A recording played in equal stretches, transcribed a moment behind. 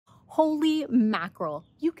Holy mackerel,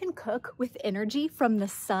 you can cook with energy from the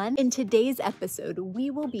sun? In today's episode,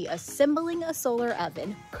 we will be assembling a solar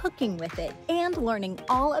oven, cooking with it, and learning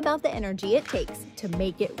all about the energy it takes to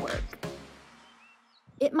make it work.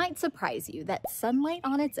 It might surprise you that sunlight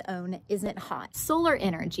on its own isn't hot. Solar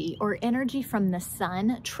energy, or energy from the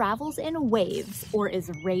sun, travels in waves, or is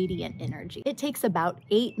radiant energy. It takes about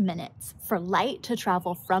 8 minutes for light to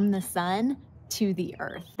travel from the sun to the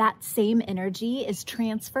earth. That same energy is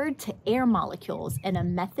transferred to air molecules in a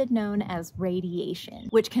method known as radiation,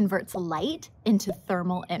 which converts light into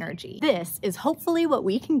thermal energy. This is hopefully what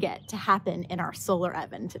we can get to happen in our solar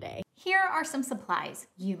oven today. Here are some supplies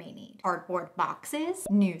you may need. Cardboard boxes,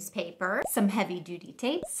 newspaper, some heavy-duty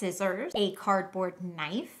tape, scissors, a cardboard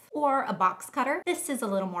knife, or a box cutter. This is a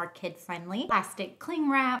little more kid-friendly. Plastic cling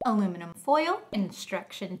wrap, aluminum foil,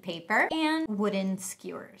 instruction paper, and wooden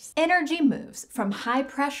skewers. Energy moves from high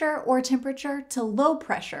pressure or temperature to low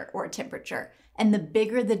pressure or temperature, and the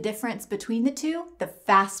bigger the difference between the two, the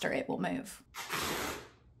faster it will move.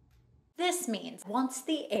 This means once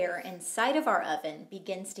the air inside of our oven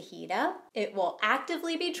begins to heat up, it will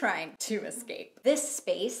actively be trying to escape. This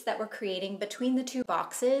space that we're creating between the two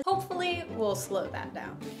boxes hopefully will slow that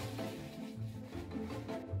down.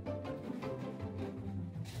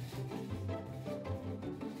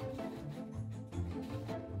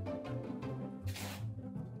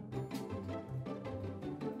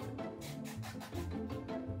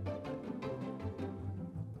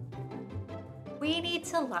 We need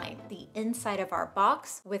to line the inside of our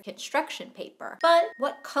box with construction paper. But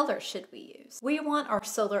what color should we use? We want our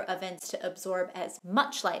solar ovens to absorb as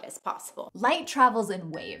much light as possible. Light travels in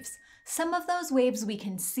waves. Some of those waves we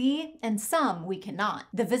can see and some we cannot.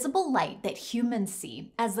 The visible light that humans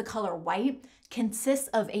see as the color white consists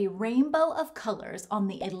of a rainbow of colors on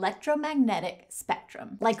the electromagnetic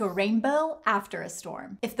spectrum, like a rainbow after a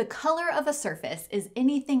storm. If the color of a surface is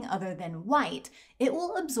anything other than white, it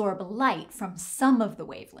will absorb light from some of the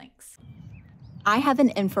wavelengths. I have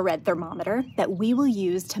an infrared thermometer that we will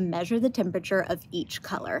use to measure the temperature of each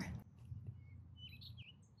color.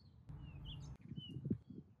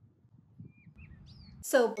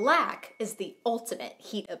 So black is the ultimate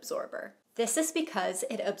heat absorber. This is because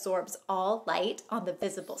it absorbs all light on the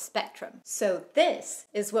visible spectrum. So this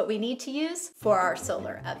is what we need to use for our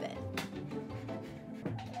solar oven.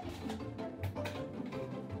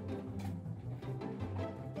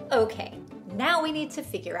 Okay, now we need to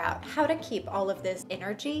figure out how to keep all of this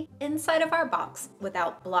energy inside of our box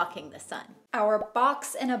without blocking the sun. Our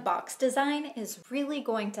box in a box design is really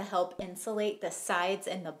going to help insulate the sides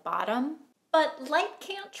and the bottom, but light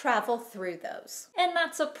can't travel through those, and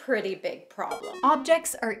that's a pretty big problem.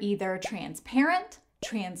 Objects are either transparent,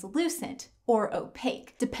 translucent, or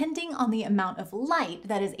opaque, depending on the amount of light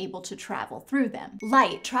that is able to travel through them.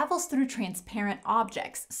 Light travels through transparent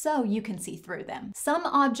objects, so you can see through them. Some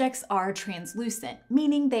objects are translucent,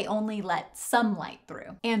 meaning they only let some light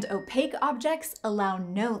through, and opaque objects allow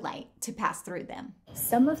no light to pass through them.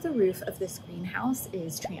 Some of the roof of this greenhouse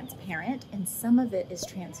is transparent and some of it is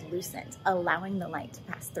translucent, allowing the light to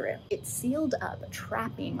pass through. It's sealed up,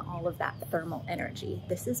 trapping all of that thermal energy.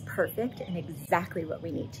 This is perfect and exactly what we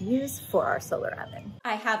need to use for our solar oven.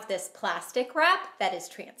 I have this plastic wrap that is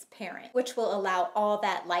transparent, which will allow all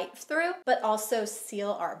that light through, but also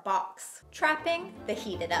seal our box, trapping the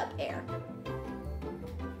heated up air.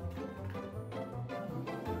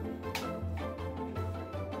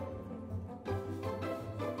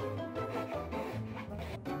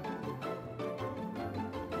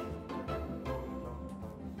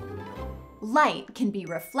 Light can be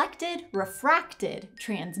reflected, refracted,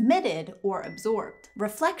 transmitted, or absorbed.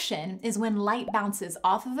 Reflection is when light bounces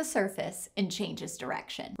off of a surface and changes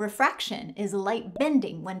direction. Refraction is light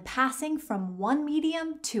bending when passing from one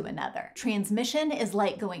medium to another. Transmission is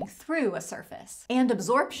light going through a surface. And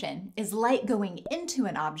absorption is light going into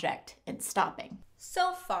an object and stopping.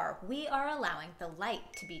 So far, we are allowing the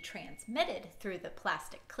light to be transmitted through the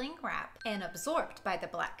plastic cling wrap and absorbed by the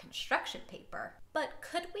black construction paper. But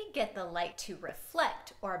could we get the light to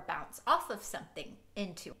reflect or bounce off of something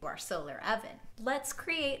into our solar oven? Let's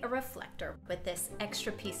create a reflector with this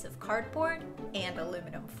extra piece of cardboard and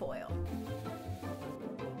aluminum foil.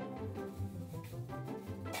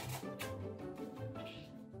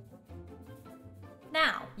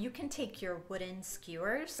 Now, you can take your wooden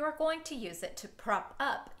skewers. You're going to use it to prop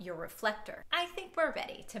up your reflector. I think we're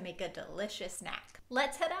ready to make a delicious snack.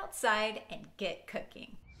 Let's head outside and get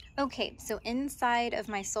cooking. Okay, so inside of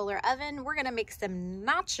my solar oven, we're gonna make some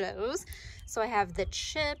nachos. So I have the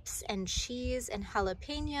chips and cheese and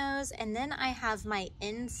jalapenos, and then I have my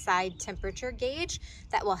inside temperature gauge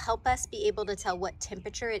that will help us be able to tell what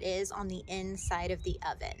temperature it is on the inside of the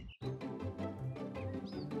oven.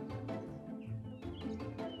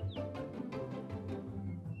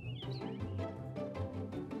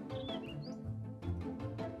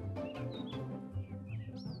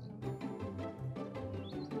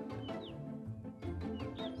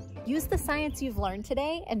 Use the science you've learned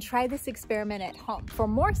today and try this experiment at home. For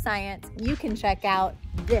more science, you can check out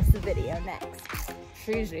this video next.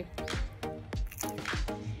 Cheesy.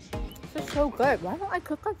 This is so good. Why don't I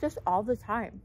cook like this all the time?